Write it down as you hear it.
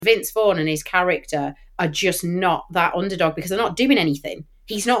Vince Vaughn and his character are just not that underdog because they're not doing anything.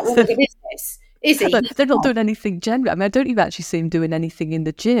 He's not running a business, is he? They're not doing anything generally. I mean, I don't even actually see him doing anything in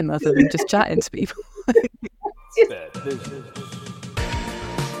the gym other than just chatting to people.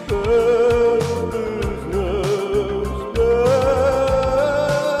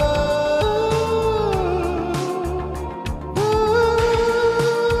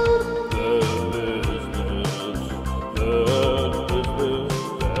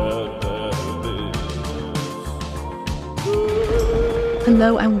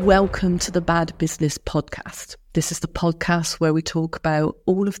 Hello and welcome to the Bad Business Podcast. This is the podcast where we talk about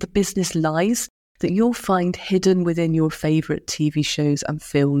all of the business lies that you'll find hidden within your favourite TV shows and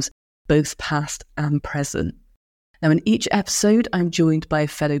films, both past and present. Now, in each episode, I'm joined by a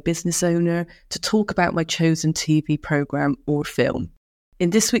fellow business owner to talk about my chosen TV programme or film.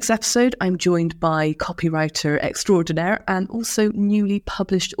 In this week's episode, I'm joined by copywriter extraordinaire and also newly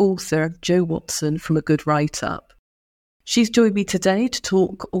published author Jo Watson from A Good Write-Up. She's joined me today to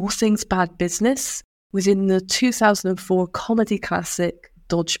talk all things bad business within the 2004 comedy classic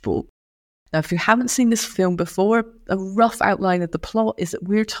Dodgeball. Now, if you haven't seen this film before, a rough outline of the plot is that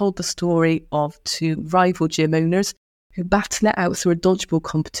we're told the story of two rival gym owners who battle it out through a dodgeball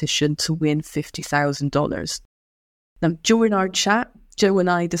competition to win $50,000. Now, during our chat, Jo and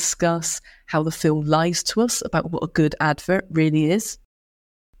I discuss how the film lies to us about what a good advert really is.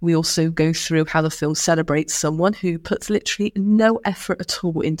 We also go through how the film celebrates someone who puts literally no effort at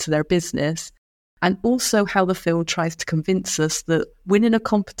all into their business, and also how the film tries to convince us that winning a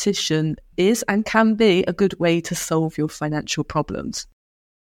competition is and can be a good way to solve your financial problems.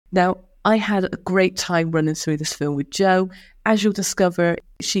 Now, I had a great time running through this film with Jo. As you'll discover,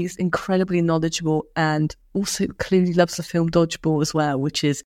 she's incredibly knowledgeable and also clearly loves the film Dodgeball as well, which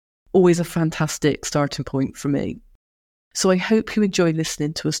is always a fantastic starting point for me. So I hope you enjoy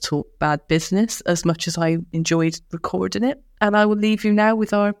listening to us talk bad business as much as I enjoyed recording it. And I will leave you now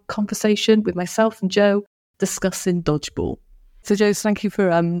with our conversation with myself and Jo discussing Dodgeball. So Jo, thank you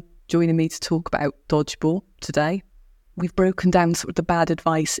for joining me to talk about Dodgeball today. We've broken down sort of the bad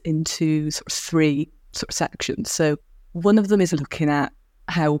advice into sort of three sort of sections. So one of them is looking at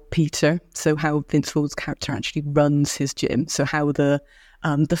how how Vince Vaughn's character actually runs his gym. So how the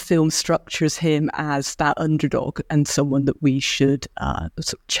film structures him as that underdog and someone that we should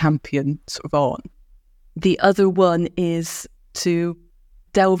sort of champion sort of on. The other one is to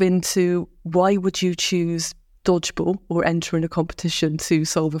delve into why would you choose Dodgeball or enter in a competition to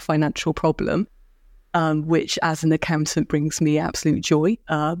solve a financial problem, which as an accountant brings me absolute joy.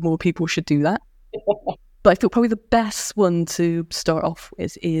 More people should do that. But I feel probably the best one to start off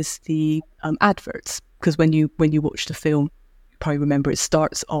with is the adverts, because when you watch the film, probably remember it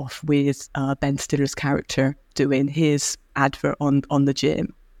starts off with Ben Stiller's character doing his advert on the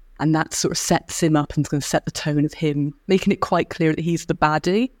gym, and that sort of sets him up and is going to set the tone of him, making it quite clear that he's the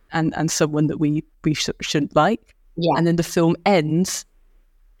baddie and someone that we shouldn't like. Yeah. And then the film ends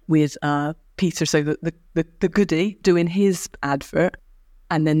with Peter, so the goodie, doing his advert,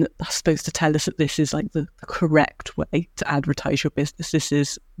 and then that's supposed to tell us that this is like the correct way to advertise your business. This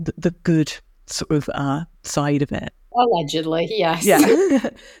is the good sort of side of it. Allegedly, yes. Yeah.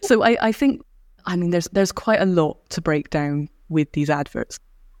 So I think, there's quite a lot to break down with these adverts.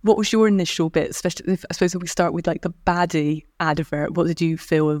 What was your initial bit, especially I suppose if we start with like the baddie advert, what did you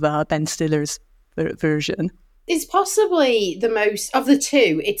feel of Ben Stiller's version? It's possibly the most, of the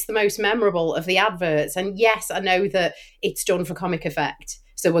two, it's the most memorable of the adverts. And yes, I know that it's done for comic effect.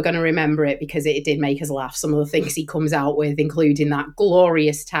 So we're going to remember it because it did make us laugh. Some of the things he comes out with, including that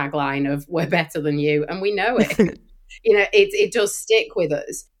glorious tagline of "We're better than you," and we know it. It does stick with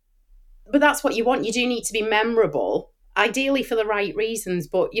us. But that's what you want. You do need to be memorable, ideally for the right reasons.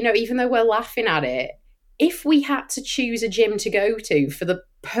 But, even though we're laughing at it, if we had to choose a gym to go to for the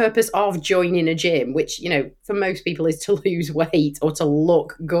purpose of joining a gym, which, for most people is to lose weight or to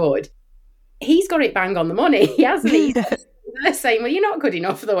look good, he's got it bang on the money, hasn't he? They're saying, well, you're not good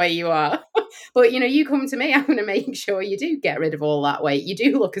enough the way you are. But, you come to me, I'm going to make sure you do get rid of all that weight. You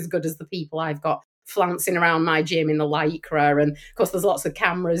do look as good as the people I've got flouncing around my gym in the Lycra. And, of course, there's lots of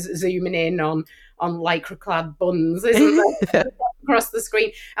cameras zooming in on Lycra-clad buns, isn't there? Across the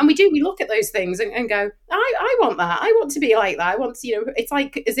screen. And we look at those things and go, I want that. I want to be like that. I want to, it's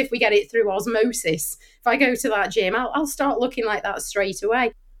like as if we get it through osmosis. If I go to that gym, I'll start looking like that straight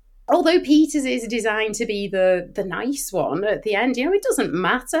away. Although Peter's is designed to be the nice one at the end, it doesn't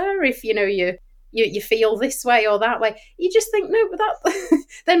matter if, you feel this way or that way. You just think, no, but that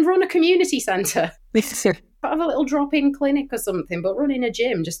then run a community centre. Have a little drop-in clinic or something, but running a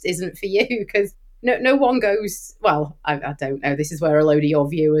gym just isn't for you because no one goes, well, I don't know. This is where a load of your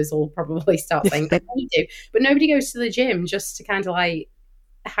viewers will probably start saying, I do. But nobody goes to the gym just to kind of like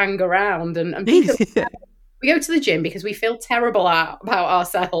hang around and be we go to the gym because we feel terrible about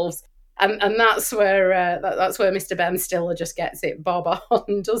ourselves. And that's where Mr. Ben Stiller just gets it bob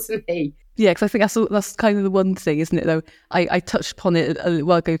on, doesn't he? Yeah, because I think that's kind of the one thing, isn't it? Though I touched upon it a little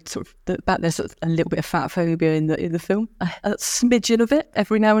while ago. Sort of that there's a little bit of fat phobia in the film, a smidgen of it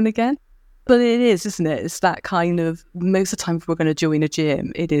every now and again. But it is, isn't it? It's that kind of, most of the time if we're going to join a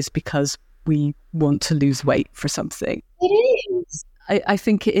gym, it is because we want to lose weight for something. It is. I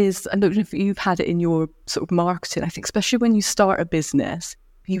think it is. I don't know if you've had it in your sort of marketing. I think especially when you start a business,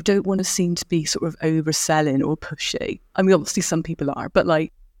 you don't want to seem to be sort of overselling or pushy. I mean, obviously some people are, but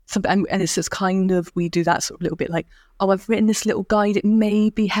like, and it's just kind of, we do that sort of little bit like, oh, I've written this little guide. It may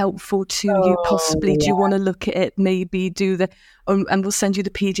be helpful to you, possibly. Yeah. Do you want to look at it? Maybe do and we'll send you the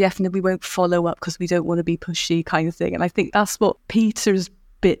PDF and then we won't follow up because we don't want to be pushy kind of thing. And I think that's what Peter's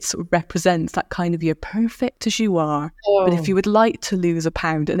bit sort of represents, that kind of, you're perfect as you are. But if you would like to lose a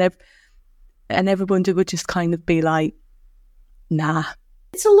pound, and everyone would just kind of be like, nah.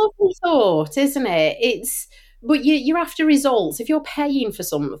 It's a lovely thought, isn't it? But you're after results. If you're paying for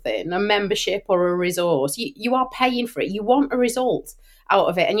something, a membership or a resource, you are paying for it. You want a result out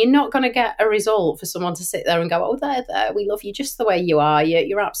of it. And you're not going to get a result for someone to sit there and go, oh, there, we love you just the way you are.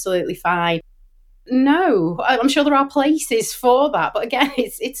 You're absolutely fine. No, I'm sure there are places for that. But again,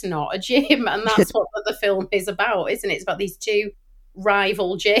 it's not a gym. And that's what the film is about, isn't it? It's about these two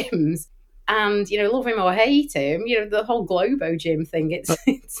rival gyms. And, love him or hate him, the whole Globo gym thing,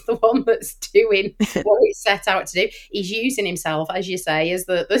 it's the one that's doing what it's set out to do. He's using himself, as you say, as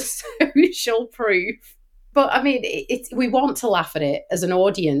the social proof. But, I mean, we want to laugh at it as an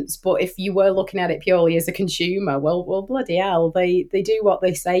audience, but if you were looking at it purely as a consumer, well, bloody hell, they do what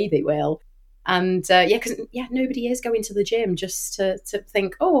they say they will. And because nobody is going to the gym just to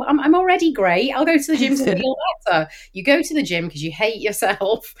think, oh, I'm already great. I'll go to the gym to feel better. You go to the gym because you hate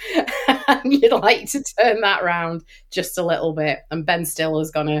yourself and you'd like to turn that around just a little bit. And Ben Stiller's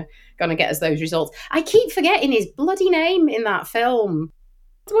gonna get us those results. I keep forgetting his bloody name in that film.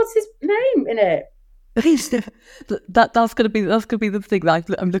 What's his name in it? That's gonna be the thing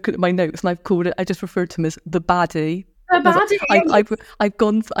that I'm looking at my notes and I've called it. I just referred to him as the baddie. I've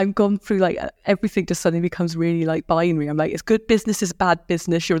gone through like everything just suddenly becomes really like binary. I'm like, it's good business, is bad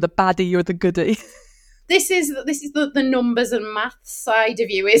business. You're the baddie, you're the goodie. This is the numbers and maths side of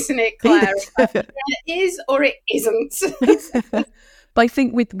you, isn't it, Claire? It is or it isn't. But I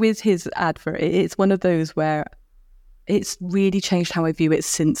think with his advert, it's one of those where it's really changed how I view it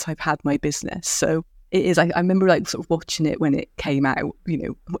since I've had my business. So it is. I remember like sort of watching it when it came out.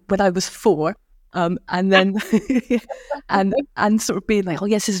 When I was 4. And then and sort of being like, oh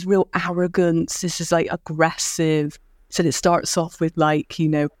yes, this is real arrogance, this is like aggressive. So it starts off with like,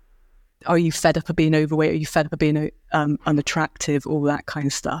 are you fed up of being overweight, are you fed up of being unattractive, all that kind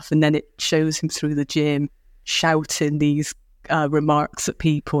of stuff. And then it shows him through the gym shouting these remarks at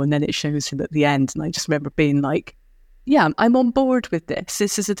people, and then it shows him at the end. And I just remember being like, yeah, I'm on board with this.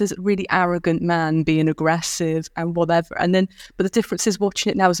 This is a really arrogant man being aggressive and whatever. And then, but the difference is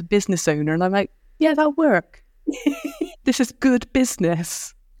watching it now as a business owner, and I'm like, yeah, that'll work. This is good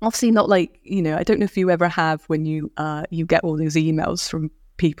business. Obviously not like, I don't know if you ever have when you get all those emails from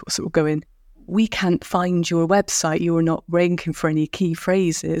people sort of going, we can't find your website, you're not ranking for any key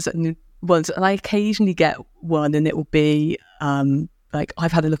phrases. And I occasionally get one and it will be, like,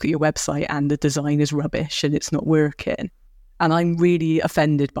 I've had a look at your website and the design is rubbish and it's not working. And I'm really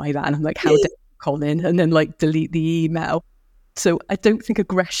offended by that. And I'm like, how dare you, Colin? And then like delete the email. So I don't think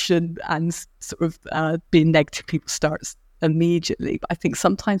aggression and sort of being negative people starts immediately. But I think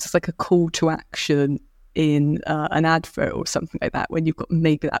sometimes it's like a call to action in an advert or something like that, when you've got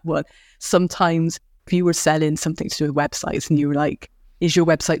maybe that one. Sometimes if you were selling something to do with websites and you were like, is your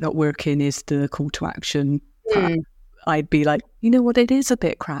website not working? Is the call to action crap? I'd be like, you know what, it is a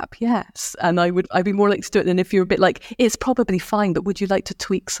bit crap, yes. And I'd be more likely to do it than if you're a bit like, it's probably fine, but would you like to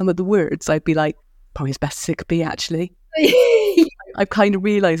tweak some of the words? I'd be like, probably as best as it could be, actually. I've kind of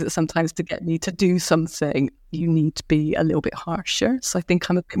realised that sometimes to get me to do something, you need to be a little bit harsher. So I think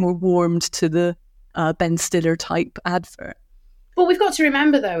I'm a bit more warmed to the Ben Stiller type advert. But we've got to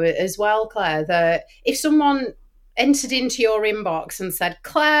remember, though, as well, Claire, that if someone entered into your inbox and said,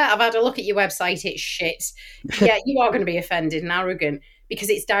 Claire, I've had a look at your website, it's shit. Yeah, you are going to be offended and arrogant because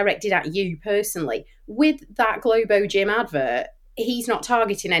it's directed at you personally. With that Globo Gym advert, he's not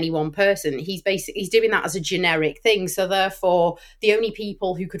targeting any one person. He's doing that as a generic thing. So therefore, the only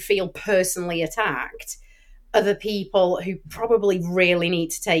people who could feel personally attacked are the people who probably really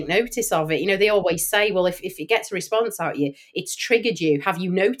need to take notice of it. They always say, well, if it gets a response out of you, it's triggered you. Have you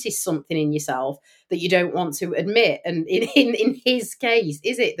noticed something in yourself that you don't want to admit? And in his case,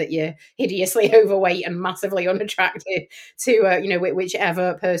 is it that you're hideously overweight and massively unattractive to,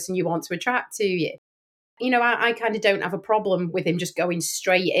 whichever person you want to attract to you? I kind of don't have a problem with him just going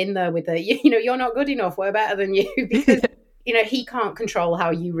straight in there with you're not good enough, we're better than you, because he can't control how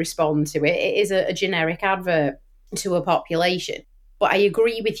you respond to it. It is a generic advert to a population. But I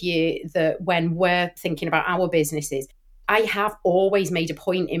agree with you that when we're thinking about our businesses, I have always made a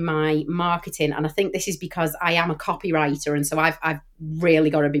point in my marketing, and I think this is because I am a copywriter, and so I've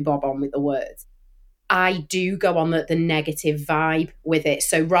really got to be bob on with the words. I do go on the negative vibe with it.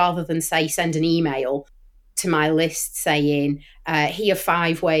 So rather than send an email to my list saying, here are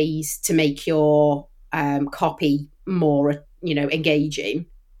 5 ways to make your copy more, engaging,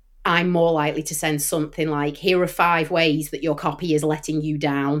 I'm more likely to send something like, here are 5 ways that your copy is letting you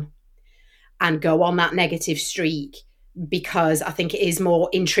down, and go on that negative streak, because I think it is more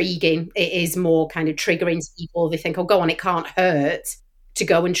intriguing. It is more kind of triggering to people. They think, oh, go on, it can't hurt to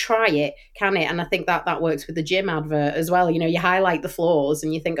go and try it, can it? And I think that works with the gym advert as well. You highlight the flaws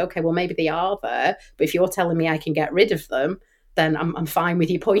and you think, okay, well, maybe they are there, but if you're telling me I can get rid of them, then I'm fine with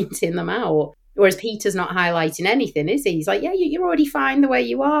you pointing them out. Whereas Peter's not highlighting anything, is he? He's like, yeah, you're already fine the way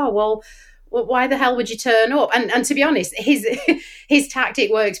you are. Well, why the hell would you turn up? And to be honest, his tactic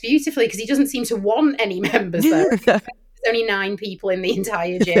works beautifully, because he doesn't seem to want any members there. There's only 9 people in the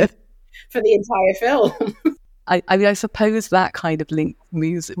entire gym for the entire film. I suppose that kind of link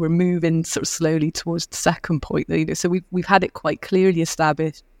moves. We're moving sort of slowly towards the second point, though. So we've had it quite clearly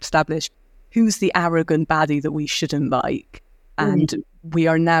established who's the arrogant baddie that we shouldn't like, and we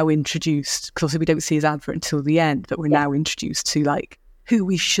are now introduced, because we don't see his advert until the end, but we're now introduced to like who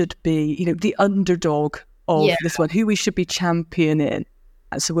we should be, the underdog of this one, who we should be championing.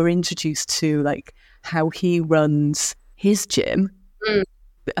 And so we're introduced to like how he runs his gym.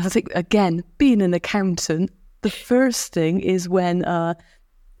 I think, again, being an accountant, the first thing is when the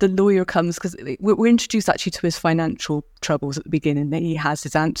lawyer comes, because we're introduced actually to his financial troubles at the beginning. He has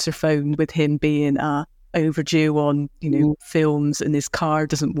his answer phone with him being overdue on, films, and his car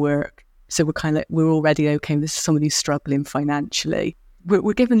doesn't work. So we're already, okay, this is someone who's struggling financially.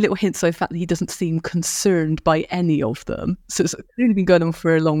 We're given little hints of the fact that he doesn't seem concerned by any of them. So it's really been going on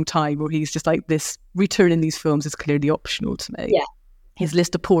for a long time, where he's just like, this returning these films is clearly optional to me. Yeah. His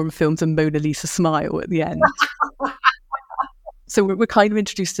list of porn films and Mona Lisa smile at the end. So we're kind of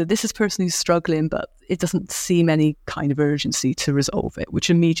introduced to this is a person who's struggling, but it doesn't seem any kind of urgency to resolve it,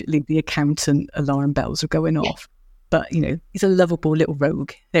 which immediately the accountant alarm bells are going off. But, he's a lovable little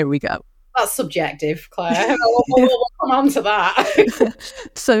rogue. There we go. That's subjective, Claire. We'll come on to that.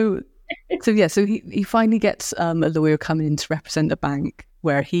 So he finally gets a lawyer coming in to represent a bank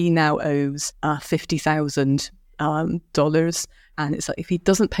where he now owes $50,000. And it's like, if he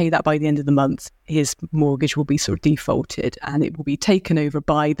doesn't pay that by the end of the month, his mortgage will be sort of defaulted, and it will be taken over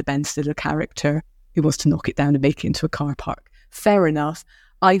by the Ben Stiller character who wants to knock it down and make it into a car park. Fair enough.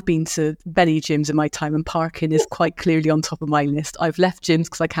 I've been to many gyms in my time, and parking is quite clearly on top of my list. I've left gyms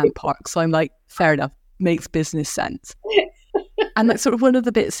because I can't park. So I'm like, fair enough. Makes business sense. And like, sort of one of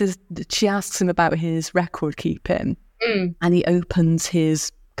the bits is that she asks him about his record keeping, and he opens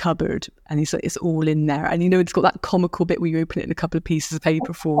his cupboard and he's like, it's all in there. And it's got that comical bit where you open it and a couple of pieces of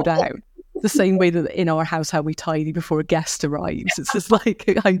paper fall down. The same way that in our house, how we tidy before a guest arrives. It's just like,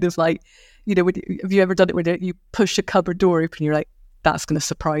 kind of like, have you ever done it when you push a cupboard door open, you're like, that's going to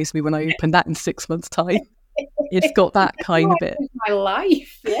surprise me when I open that in 6 months' time. It's got that kind of bit. My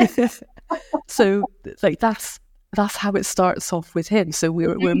life, yeah. So like that's how it starts off with him. So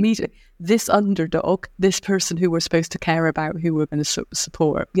we're meeting this underdog, this person who we're supposed to care about, who we're going to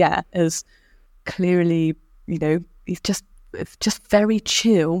support. Yeah, is clearly, he's just very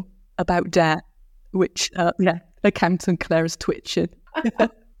chill about debt, which accountant Claire's twitching.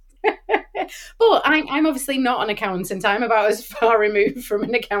 But I'm obviously not an accountant. I'm about as far removed from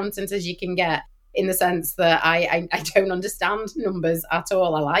an accountant as you can get, in the sense that I don't understand numbers at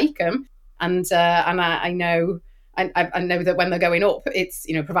all. I like them, and I know that when they're going up, it's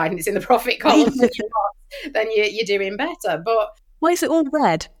providing it's in the profit column, then you're doing better. But why is it all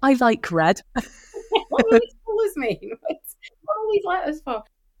red? I like red. What do these colours mean? What are these letters for?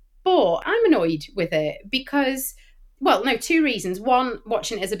 But I'm annoyed with it because, well, no, 2 reasons. One,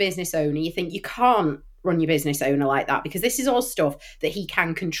 watching it as a business owner, you think you can't run your business owner like that, because this is all stuff that he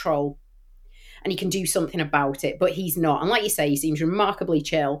can control and he can do something about it, but he's not. And like you say, he seems remarkably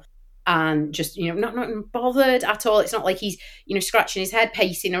chill. and just, not bothered at all. It's not like he's, scratching his head,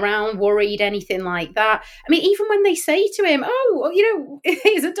 pacing around, worried, anything like that. I mean, even when they say to him,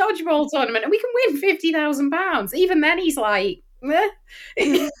 it's a dodgeball tournament and we can win £50,000, even then he's like,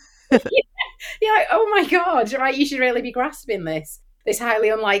 yeah, oh my God, right, you should really be grasping this highly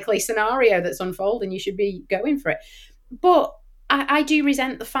unlikely scenario that's unfolding. You should be going for it. But I do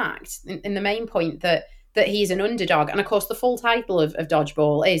resent the fact, in the main point, that he's an underdog. And of course, the full title of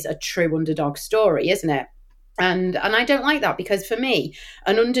Dodgeball is A True Underdog Story, isn't it? And I don't like that, because for me,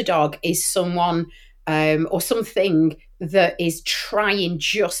 an underdog is someone or something that is trying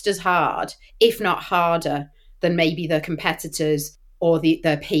just as hard, if not harder, than maybe their competitors or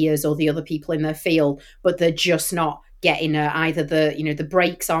their peers or the other people in their field, but they're just not getting either the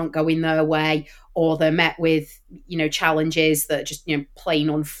breaks aren't going their way, or they're met with challenges that are just plain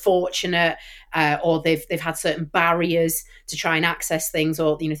unfortunate, or they've had certain barriers to try and access things,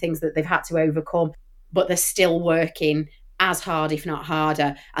 or things that they've had to overcome, but they're still working as hard, if not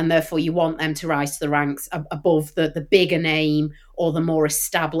harder, and therefore you want them to rise to the ranks above the bigger name or the more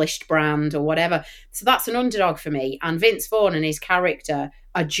established brand or whatever. So that's an underdog for me. And Vince Vaughn and his character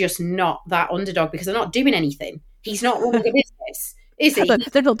are just not that underdog, because they're not doing anything. He's not running a business, is he?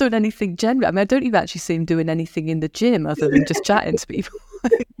 They're not doing anything generally. I mean, I don't even actually see him doing anything in the gym other than just chatting to people.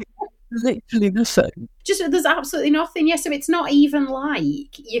 Literally nothing. There's absolutely nothing. Yes, so it's not even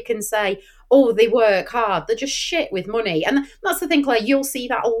like you can say, oh, they work hard. They're just shit with money. And that's the thing, Claire, you'll see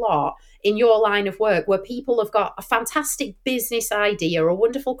that a lot in your line of work, where people have got a fantastic business idea, a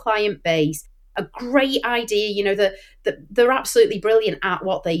wonderful client base, a great idea, that they're absolutely brilliant at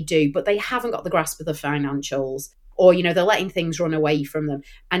what they do, but they haven't got the grasp of the financials, or they're letting things run away from them.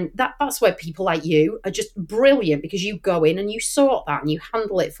 And that's where people like you are just brilliant, because you go in and you sort that and you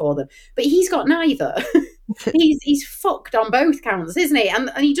handle it for them. But he's got neither. he's fucked on both counts, isn't he? And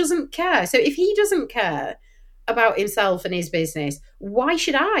he doesn't care. So if he doesn't care about himself and his business, why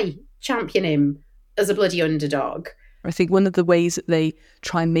should I champion him as a bloody underdog? I think one of the ways that they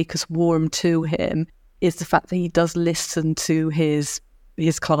try and make us warm to him is the fact that he does listen to his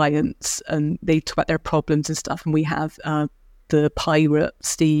clients, and they talk about their problems and stuff. And we have the pirate,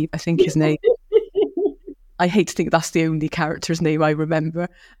 Steve, I think his name. I hate to think that's the only character's name I remember.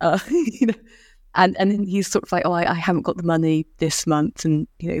 And then he's sort of like, oh, I haven't got the money this month. And,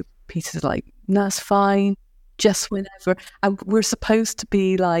 Peter's like, no, that's fine, just whenever. And we're supposed to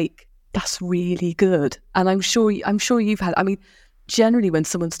be like, that's really good. And I'm sure you've had, I mean, generally when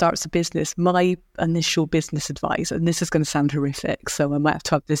someone starts a business, my initial business advice, and this is going to sound horrific, so I might have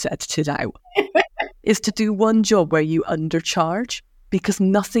to have this edited out, is to do one job where you undercharge, because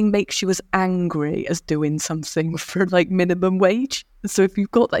nothing makes you as angry as doing something for like minimum wage. So if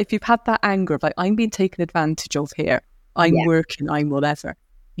you've had that anger of like, I'm being taken advantage of here, I'm working, I'm whatever,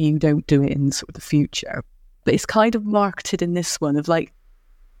 you don't do it in sort of the future. But it's kind of marketed in this one of like,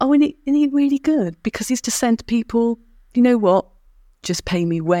 oh, isn't he really good? Because he's just saying to people, you know what, just pay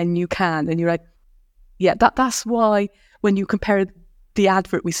me when you can. And you're like, yeah, that's why when you compare the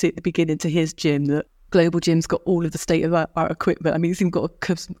advert we see at the beginning to his gym, that Global Gym's got all of the state-of-the-art equipment. I mean, he's even got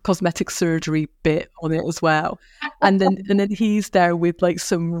a cosmetic surgery bit on it as well. And then he's there with like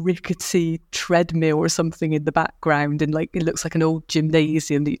some rickety treadmill or something in the background, and like it looks like an old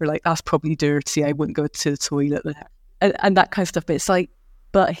gymnasium that you're like, that's probably dirty, I wouldn't go to the toilet there. And that kind of stuff. But it's like,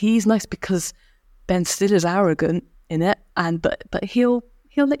 but he's nice because Ben Stiller's arrogant in it, but he'll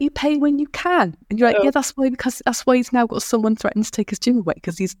let you pay when you can. And you're like, yeah, that's why he's now got someone threatening to take his gym away,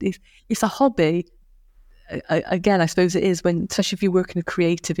 because it's a hobby. Again, I suppose it is, when, especially if you work in a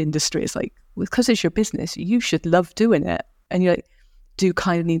creative industry, it's like, because it's your business, you should love doing it. And you're like, do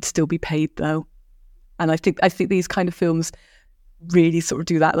kind of need to still be paid though. And I think these kind of films really sort of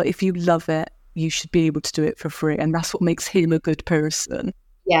do that. Like, if you love it, you should be able to do it for free. And that's what makes him a good person.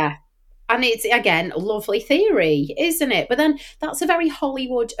 Yeah. And it's, again, a lovely theory, isn't it? But then that's a very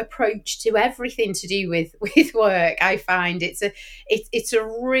Hollywood approach to everything to do with work, I find. It's a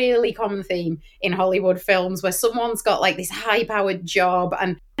really common theme in Hollywood films, where someone's got like this high-powered job,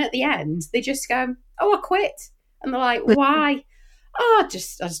 and at the end, they just go, oh, I quit. And they're like, why? Oh, I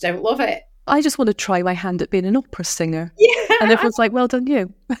just don't love it. I just want to try my hand at being an opera singer. Yeah. And everyone's like, well done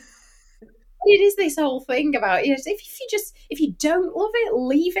you. It is this whole thing about, if you don't love it,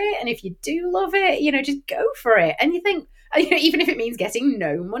 leave it. And if you do love it, just go for it. And you think, even if it means getting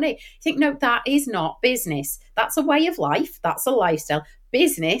no money, you think, no, that is not business. That's a way of life. That's a lifestyle.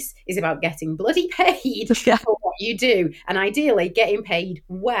 Business is about getting bloody paid for what you do. And ideally getting paid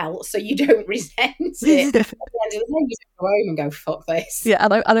well, so you don't resent it. At the end of the day, you just go home and go, fuck this. Yeah,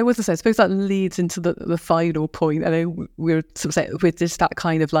 and I was to say, I suppose that leads into the final point. I know we're sort of saying with just that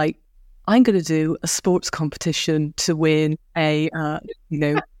kind of like, I'm going to do a sports competition to win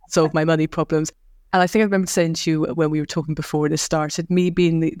solve my money problems. And I think I remember saying to you when we were talking before this started, me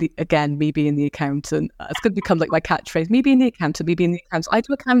being the accountant, it's going to become like my catchphrase, me being the accountant, I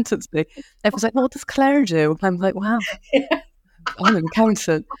do accountancy. Everyone's like, what does Claire do? I'm like, wow, I'm an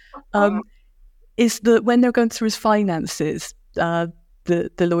accountant. Is that when they're going through his finances, the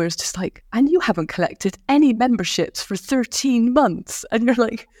lawyer's just like, and you haven't collected any memberships for 13 months. And you're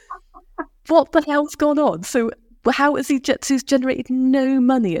like, what the hell's gone on? So how is he's generated no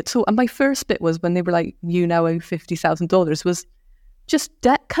money at all? And my first bit was when they were like, you now owe $50,000, was just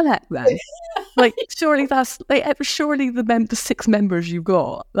debt collect then. Like, surely that's, like, surely the 6 members you've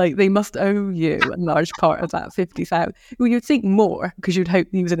got, like, they must owe you a large part of that 50,000. Well, you'd think more, because you'd hope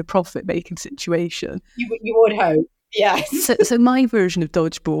he was in a profit-making situation. You would hope, yes. So my version of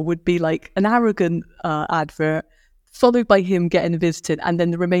Dodgeball would be like an arrogant advert, followed by him getting visited, and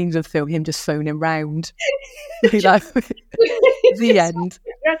then the remainder of the film, him just phoning round. The end.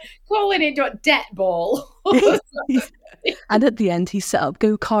 Calling it debt ball. And at the end, he set up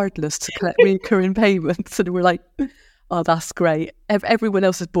Go Cardless to collect recurring payments. And we're like, oh, that's great. Everyone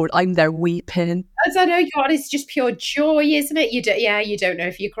else is bored. I'm there weeping. As I know, God, it's just pure joy, isn't it? You don't know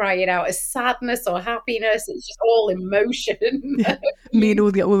if you're crying out as sadness or happiness. It's just all emotion. Me and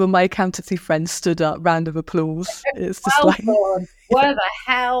all of my accountancy friends stood up, round of applause. It's just well done. Where the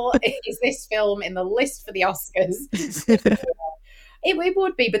hell is this film in the list for the Oscars? It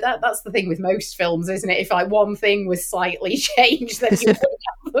would be, but that's the thing with most films, isn't it? If like one thing was slightly changed, then you would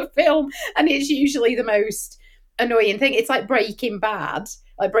have the film, and it's usually the most annoying thing. It's like Breaking Bad.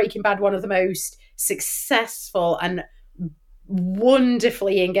 Like Breaking Bad, one of the most successful and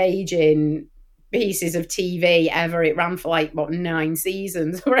wonderfully engaging pieces of TV ever. It ran for like 9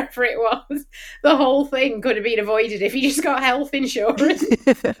 seasons, whatever it was. The whole thing could have been avoided if you just got health insurance.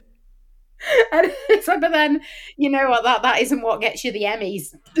 And it's like, but then you know what, that isn't what gets you the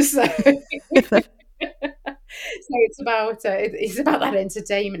Emmys. So it's about that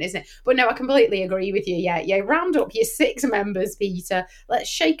entertainment, isn't it? But no, I completely agree with you. Yeah, round up your 6 members, Peter. Let's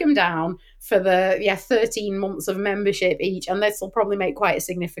shake them down for the 13 months of membership each, and this will probably make quite a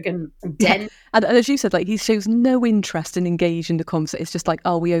significant dent. And as you said, like, he shows no interest in engaging the conversation. It's just like,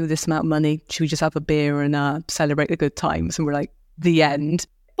 oh, we owe this amount of money. Should we just have a beer and celebrate the good times? And we're like, the end.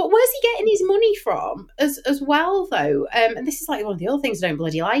 But where's he getting his money from as well, though? And this is like one of the other things I don't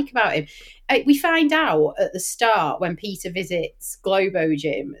bloody like about him. We find out at the start when Peter visits Globo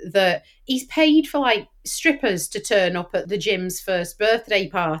Gym that he's paid for like strippers to turn up at the gym's first birthday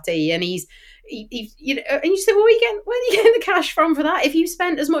party, and he's and you say, well, where are you getting the cash from for that? If you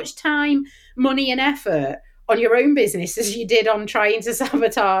spent as much time, money, and effort on your own business as you did on trying to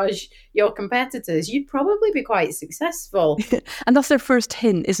sabotage your competitors, you'd probably be quite successful. And that's their first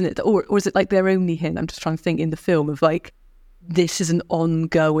hint, isn't it? Or is it like their only hint? I'm just trying to think in the film of like, this is an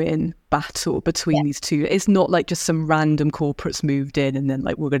ongoing battle between these two. It's not like just some random corporates moved in and then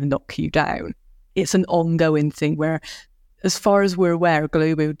like, we're going to knock you down. It's an ongoing thing where, as far as we're aware,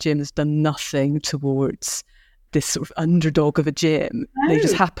 Globo Gym has done nothing towards this sort of underdog of a gym. No. They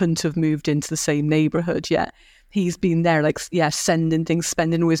just happen to have moved into the same neighbourhood. Yet he's been there, like, sending things,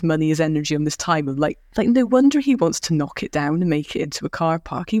 spending all his money, his energy on this time of like no wonder he wants to knock it down and make it into a car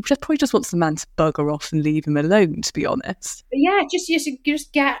park. He probably just wants the man to bugger off and leave him alone, to be honest. But yeah,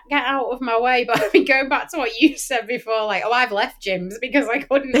 just get out of my way. But I mean, going back to what you said before, like, oh, I've left gyms because I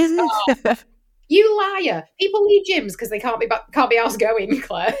couldn't stop. You liar! People leave gyms because they can't be asked going,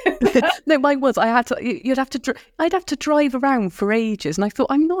 Claire. No, mine was. I'd have to drive around for ages, and I thought,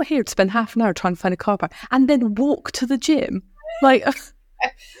 I'm not here to spend half an hour trying to find a car park and then walk to the gym. Like,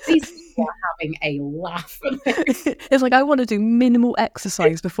 these people are having a laugh. It's like, I want to do minimal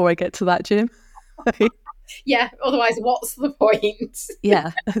exercise before I get to that gym. Yeah, otherwise, what's the point?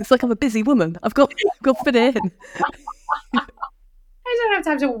 Yeah, it's like I'm a busy woman. I've got to fit it in. I don't have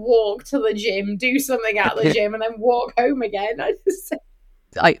time to walk to the gym, do something at the gym, and then walk home again.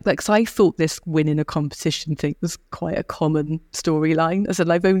 I thought this winning a competition thing was quite a common storyline. I said,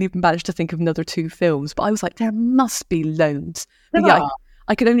 I've only managed to think of another 2 films, but I was like, there must be loads.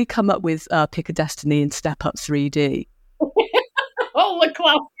 I could only come up with Pick a Destiny and Step Up 3D. All the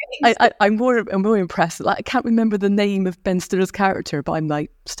classics. I'm more impressed. Like, I can't remember the name of Ben Stiller's character, but I'm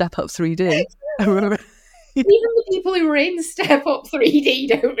like, Step Up 3D. I remember. Even the people who were in Step Up 3D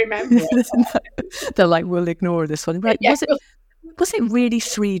don't remember it. They're like, we'll ignore this one. Right? Yeah. Was it really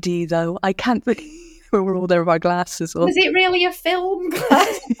 3D though? I can't really. We're all there with our glasses on. Was it really a film?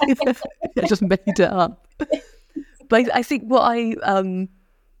 I just made it up. But I think what I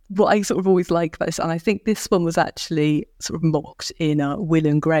what I sort of always like about this, and I think this one was actually sort of mocked in Will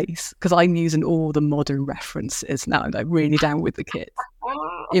and Grace, because I'm using all the modern references now, and I'm really down with the kids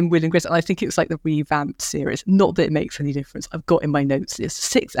in Will and Grace. And I think it was like the revamped series. Not that it makes any difference. I've got in my notes it's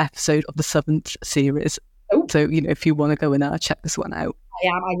the 6th episode of the 7th series. Oh. So, if you want to go and check this one out.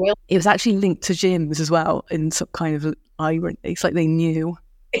 I will. It was actually linked to gyms as well in some kind of irony. It's like they knew.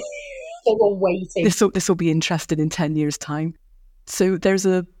 They were waiting. This will be interesting in 10 years' time. So there's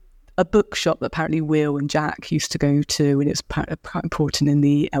a bookshop that apparently Will and Jack used to go to, and it's quite important in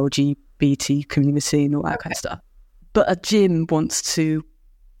the LGBT community and all that kind of stuff. But a gym wants to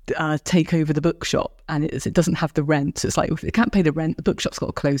take over the bookshop, and it doesn't have the rent. So it's like, if it can't pay the rent, the bookshop's got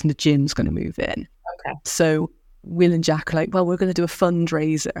to close and the gym's going to move in. Okay. So Will and Jack are like, well, we're going to do a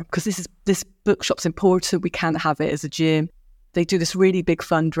fundraiser because this bookshop's important. We can't have it as a gym. They do this really big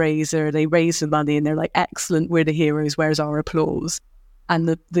fundraiser. They raise the money and they're like, excellent, we're the heroes. Where's our applause?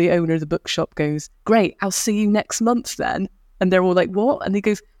 And the owner of the bookshop goes, great, I'll see you next month then. And they're all like, what? And he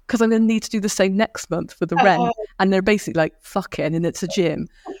goes, because I'm going to need to do the same next month for the rent. And they're basically like, fuck it, and it's a gym.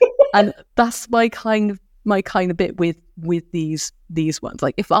 And that's my kind of bit with these ones.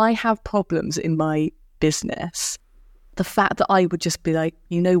 Like, if I have problems in my business, the fact that I would just be like,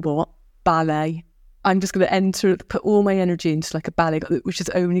 you know what, ballet, I'm just going to put all my energy into like a ballet, which is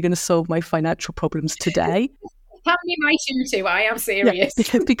only going to solve my financial problems today. Hand me my tutu, I am serious.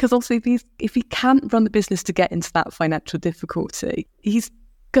 Yeah, because also if he can't run the business to get into that financial difficulty, he's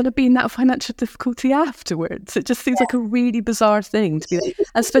going to be in that financial difficulty afterwards. It just seems like a really bizarre thing to be like,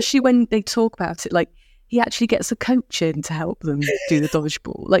 especially when they talk about it, like he actually gets a coach in to help them do the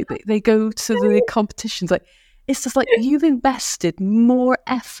dodgeball. Like they go to the competitions. Like, it's just like, you've invested more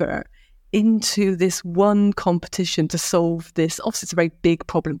effort into this one competition to solve this. Obviously it's a very big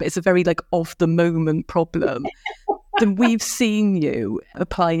problem, but it's a very like of the moment problem than we've seen you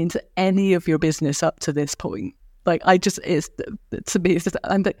apply into any of your business up to this point. Like, to me, it's just,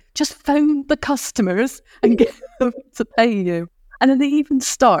 I'm like, just phone the customers and get them to pay you. And then they even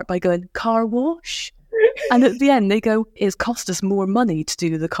start by going, car wash. And at the end they go, it's cost us more money to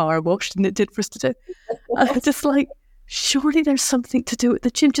do the car wash than it did for us to do. And I'm just like, surely there's something to do at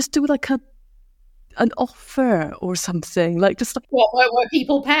the gym. Just do like an offer or something. Like, just like, what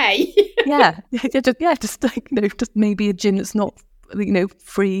people pay. just like, just maybe a gym that's not,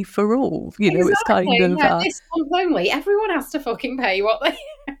 free for all. Exactly. It's kind of this month only. Everyone has to fucking pay what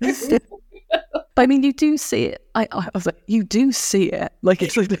they. But I mean, you do see it. I was like, you do see it. Like,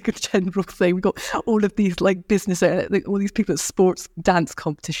 it's like a general thing. We've got all of these like business, all these people at sports dance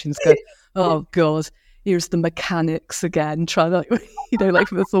competitions go, oh God, here's the mechanics again, trying to,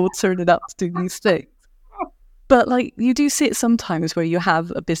 like us all turning up to do these things. But like, you do see it sometimes where you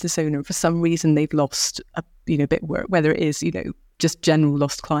have a business owner, for some reason they've lost a bit of work, whether it is, just general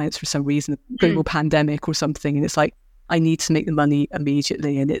lost clients for some reason, a global pandemic or something. And it's like, I need to make the money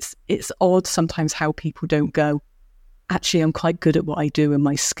immediately. And it's odd sometimes how people don't go, actually, I'm quite good at what I do and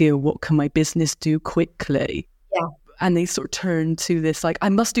my skill. What can my business do quickly? Yeah. And they sort of turn to this, like, I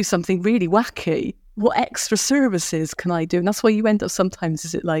must do something really wacky. What extra services can I do? And that's why you end up sometimes,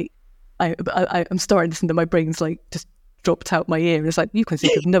 is it like, I'm starting to listen to my brain's like just dropped out my ear. It's like, you can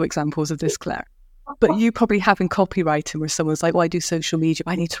think of no examples of this, Claire. But you probably have in copywriting where someone's like, well, I do social media.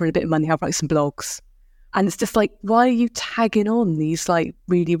 I need to earn a bit of money. I'll write some blogs. And it's just like, why are you tagging on these like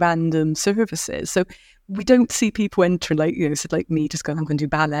really random services? So we don't see people entering like, like me just going, I'm going to do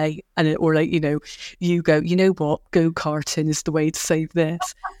ballet. Or like, you go, you know what, go-karting is the way to save this.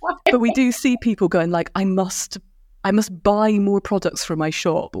 But we do see people going like, I must buy more products for my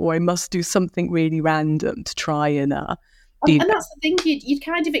shop, or I must do something really random to try and and that's the thing, you'd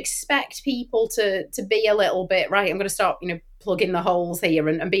kind of expect people to be a little bit, right, I'm going to start, plugging the holes here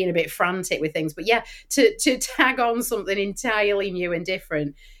and being a bit frantic with things. But yeah, to tag on something entirely new and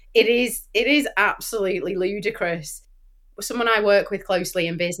different, it is absolutely ludicrous. Someone I work with closely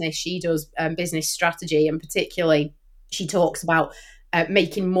in business, she does business strategy, and particularly she talks about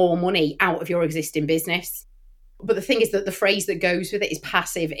making more money out of your existing business. But the thing is that the phrase that goes with it is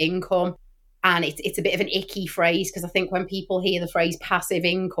passive income. And it's a bit of an icky phrase, because I think when people hear the phrase passive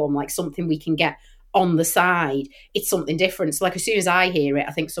income, like something we can get on the side, it's something different. So like, as soon as I hear it,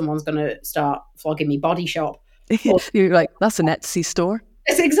 I think someone's going to start flogging me body shop. You're like, that's an Etsy store.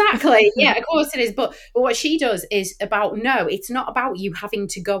 It's exactly. Yeah, of course it is. But what she does is no, it's not about you having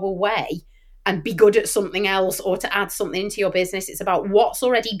to go away and be good at something else or to add something into your business. It's about what's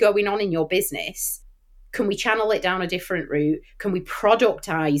already going on in your business. Can we channel it down a different route? Can we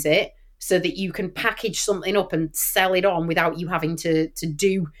productize it so that you can package something up and sell it on without you having to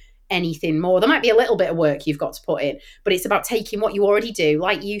do anything more. There might be a little bit of work you've got to put in, but it's about taking what you already do,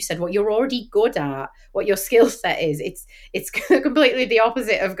 like you said, what you're already good at, what your skill set is. It's completely the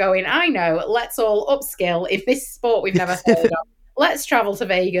opposite of going, I know, let's all upskill in this sport we've never heard of. Let's travel to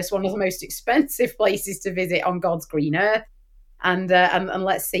Vegas, one of the most expensive places to visit on God's green earth, and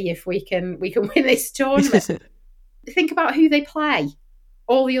let's see if we can win this tournament. Think about who they play,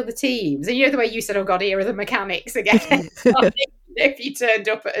 all the other teams, and you know the way you said, "Oh God, here are the mechanics again." If you turned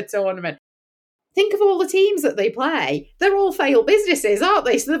up at a tournament, think of all the teams that they play. They're all failed businesses, aren't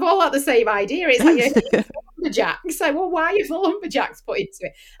they? So they've all had the same idea. It's like lumberjacks. So, well, why have the lumberjacks put into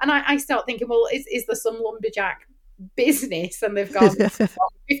it? And I start thinking, well, is there some lumberjack business and they've got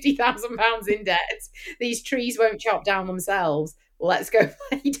 £50,000 in debt? These trees won't chop down themselves. Let's go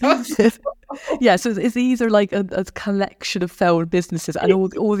play dodgeball. Yeah, so it's either like a collection of failed businesses, and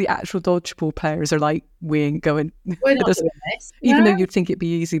all the actual dodgeball players are like, we ain't going. We're not doing this. Even though you'd think it'd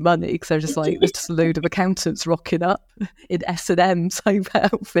be easy money, because they're just like, there's just a load of accountants rocking up in S&M type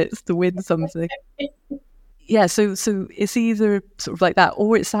outfits to win something. Yeah, so it's either sort of like that,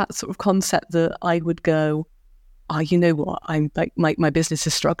 or it's that sort of concept that I would go, you know what, I'm like, my business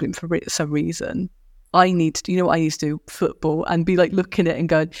is struggling for some reason. I need to, you know what I used to do? Football, and be like looking at it and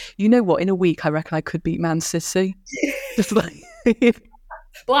going, you know what, in a week I reckon I could beat Man City. Just like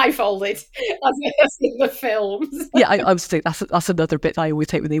blindfolded, as in the films. Yeah, I would say that's another bit I always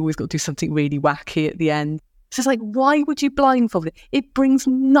take when they always got to do something really wacky at the end. It's just like, why would you blindfold it? It brings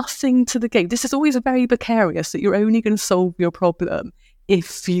nothing to the game. This is always a very precarious that you're only going to solve your problem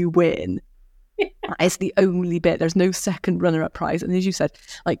if you win. It's the only bit. There's no second runner-up prize. And as you said,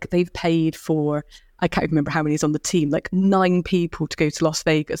 like they've paid for, I can't remember how many's on the team, like 9 people to go to Las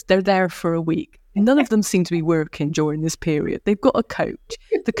Vegas. They're there for a week. None of them seem to be working during this period. They've got a coach.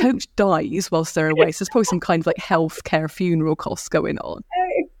 The coach dies whilst they're away. So there's probably some kind of like healthcare funeral costs going on.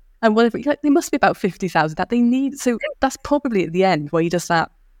 And whatever, like, there must be about 50,000 that they need. So that's probably at the end where he does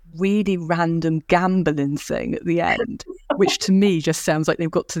that really random gambling thing at the end, which to me just sounds like they've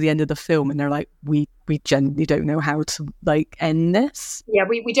got to the end of the film and they're like, we genuinely don't know how to like end this. Yeah,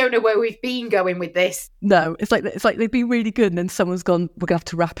 we don't know where we've been going with this. No, it's like they've been really good, and then someone's gone, we're gonna have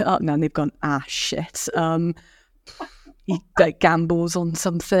to wrap it up now, and they've gone, shit. He like gambles on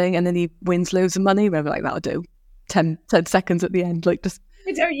something and then he wins loads of money. Whatever, like that'll do. 10 seconds at the end, like just.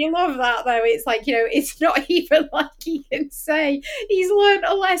 Don't you love that though? It's like, you know, it's not even like he can say he's learned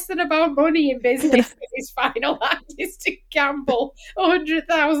a lesson about money in business. His final act is to gamble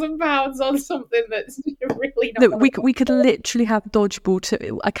 £100,000 on something that's really not. No, we could literally have Dodgeball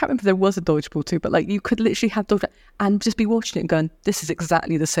 2. I can't remember if there was a Dodgeball 2, but like you could literally have Dodgeball and just be watching it and going, this is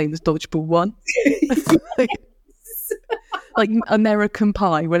exactly the same as Dodgeball 1. Like American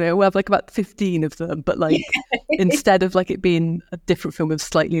Pie, where we'll have like about 15 of them, but like instead of like it being a different film of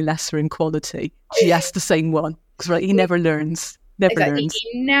slightly lesser in quality, just the same one. Because right, he never learns. Learns.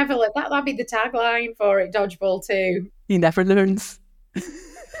 He never learns. That'd be the tagline for it, Dodgeball 2. He never learns.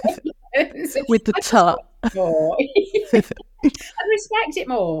 With the tut. I'd respect it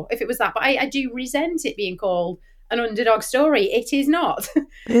more if it was that, but I do resent it being called an underdog story. It is not.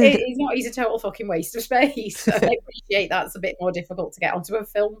 It is not. He's a total fucking waste of space. So I appreciate that's a bit more difficult to get onto a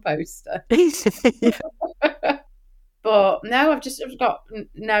film poster. But no, I've got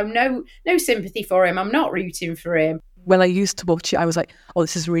no sympathy for him. I'm not rooting for him. When I used to watch it, I was like, oh,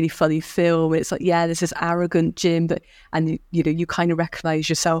 this is a really funny film. It's like, yeah, this is arrogant Jim, and you know, you kind of recognise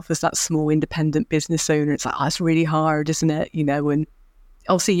yourself as that small independent business owner. It's like, oh, it's really hard, isn't it? You know, and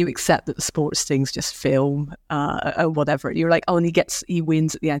obviously you accept that the sports thing's just film or whatever. You're like, oh, and he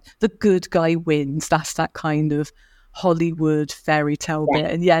wins at the end. The good guy wins. That's that kind of Hollywood fairy tale bit.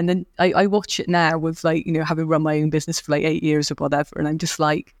 And yeah, and then I watch it now with like, you know, having run my own business for like 8 years or whatever, and I'm just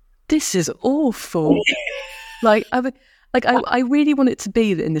like, this is awful. Like I really want it to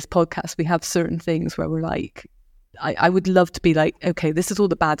be that in this podcast we have certain things where we're like, I would love to be like, okay, this is all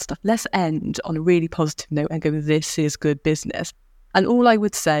the bad stuff. Let's end on a really positive note and go, this is good business. And all I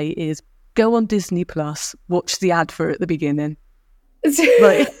would say is go on Disney Plus, watch the advert at the beginning.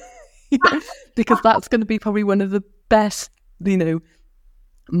 Like, you know, because that's going to be probably one of the best, you know,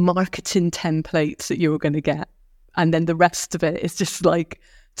 marketing templates that you're going to get. And then the rest of it is just like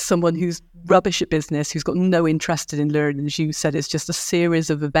someone who's rubbish at business, who's got no interest in learning. As you said, it's just a series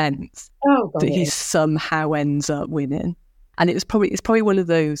of events that he somehow ends up winning. And it's probably one of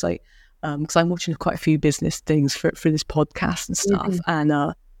those, like, because I'm watching quite a few business things for this podcast and stuff. Mm-hmm. And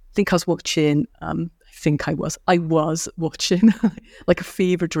I think I was watching, I was watching like a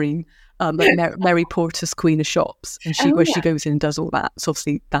fever dream, like Mary Porter's Queen of Shops, and she goes in and does all that. So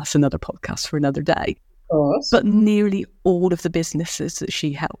obviously that's another podcast for another day. course. But nearly all of the businesses that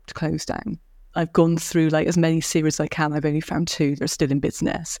she helped close down. I've gone through like as many series as I can. I've only found 2 that are still in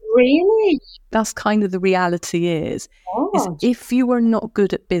business. Really? That's kind of the reality is if you are not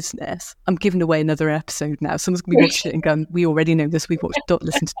good at business, I'm giving away another episode now. Someone's going to be watching it and going, we already know this. We've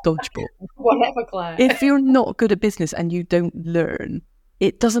listened to Dodgeball. Whatever, Claire. If you're not good at business and you don't learn,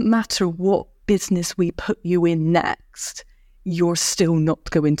 it doesn't matter what business we put you in next, you're still not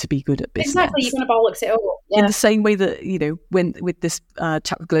going to be good at business. Exactly, you're going to bollocks it up. Yeah. In the same way that, when with this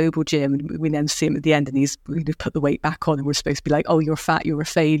chap with Global Gym, and we then see him at the end and he's put the weight back on and we're supposed to be like, oh, you're fat, you're a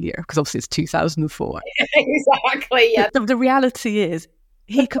failure, because obviously it's 2004. Exactly, yeah. The reality is,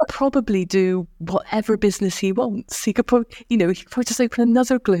 he could probably do whatever business he wants. He could probably, he could probably just open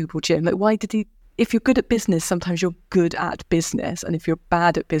another Global Gym. Like, why did he? If you're good at business, sometimes you're good at business. And if you're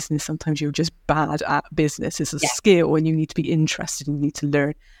bad at business, sometimes you're just bad at business. It's a skill and you need to be interested and you need to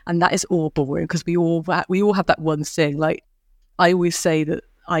learn. And that is all boring because we all have that one thing. Like, I always say that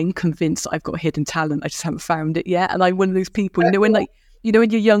I'm convinced that I've got hidden talent. I just haven't found it yet. And I'm one of those people, when you're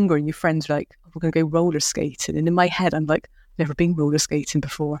younger and your friends are like, oh, we're going to go roller skating. And in my head, I'm like, never been roller skating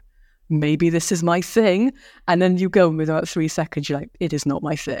before. Maybe this is my thing. And then you go and within about 3 seconds, you're like, it is not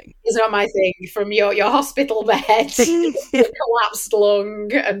my thing. It's not my thing. From your hospital bed, collapsed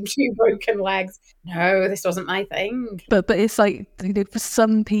lung and 2 broken legs. No, this wasn't my thing. But it's like, for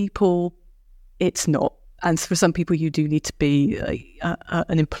some people, it's not. And for some people, you do need to be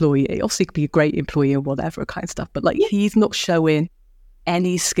an employee. Obviously, you could be a great employee or whatever kind of stuff. But he's not showing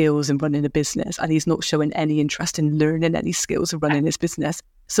any skills in running a business, and he's not showing any interest in learning any skills of running his business.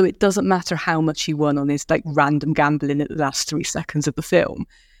 So it doesn't matter how much he won on his random gambling at the last 3 seconds of the film.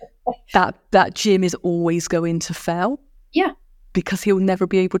 That gym is always going to fail. Yeah. Because he'll never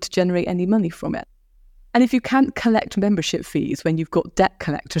be able to generate any money from it. And if you can't collect membership fees when you've got debt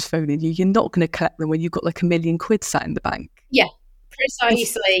collectors phoning you, you're not going to collect them when you've got £1 million sat in the bank. Yeah,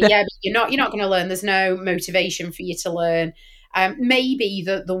 precisely. Yeah, but you're not going to learn. There's no motivation for you to learn. Maybe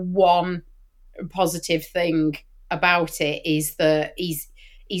the one positive thing about it is that he's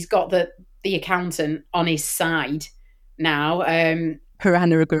got the accountant on his side now. Her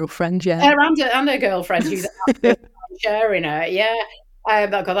and her girlfriend, yeah. Her and her girlfriend who's sharing her, yeah.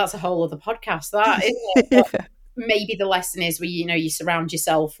 That's a whole other podcast, that, isn't it? Maybe the lesson is where you surround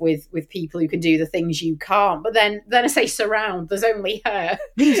yourself with people who can do the things you can't. But then I say surround. There's only her.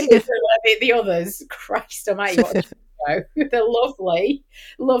 The others, Christ Almighty, what they're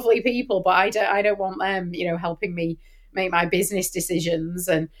lovely people, but I don't want them, helping me make my business decisions.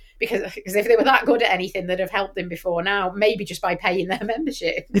 And because if they were that good at anything, they'd have helped them before now. Maybe just by paying their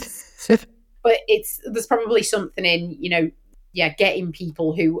membership. But there's probably something in getting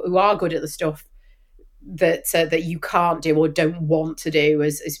people who are good at the stuff that you can't do or don't want to do,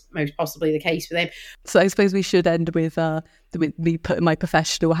 is most possibly the case with him. So I suppose we should end with me putting my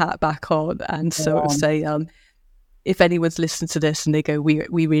professional hat back on and sort of say, if anyone's listened to this and they go, we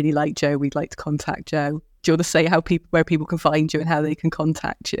really like Joe, we'd like to contact Joe. Do you want to say where people can find you and how they can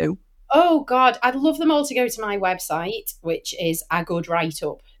contact you? Oh God, I'd love them all to go to my website, which is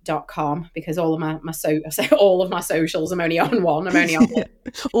agoodwriteup.com, because all of my socials, I'm only on one. I'm only on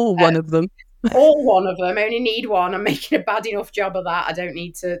all one of them. All one of them. I only need one. I'm making a bad enough job of that. I don't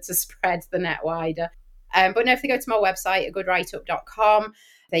need to spread the net wider. But no, if they go to my website, agoodwriteup.com,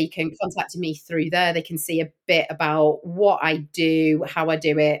 they can contact me through there. They can see a bit about what I do, how I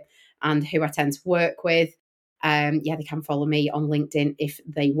do it, and who I tend to work with. They can follow me on LinkedIn if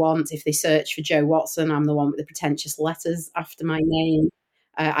they want. If they search for Joe Watson, I'm the one with the pretentious letters after my name.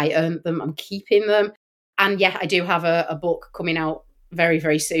 I earned them. I'm keeping them. And I do have a book coming out very,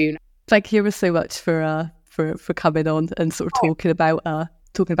 very soon. Thank you so much for coming on and sort of talking about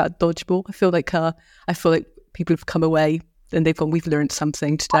Dodgeball. I feel like people have come away and they've gone, we've learned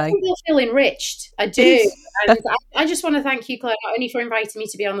something today. I think they'll feel enriched. I do. And I just want to thank you, Claire, not only for inviting me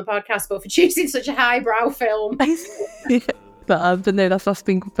to be on the podcast, but for choosing such a highbrow film. But no, that's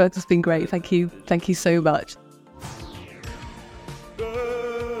been great. Thank you so much.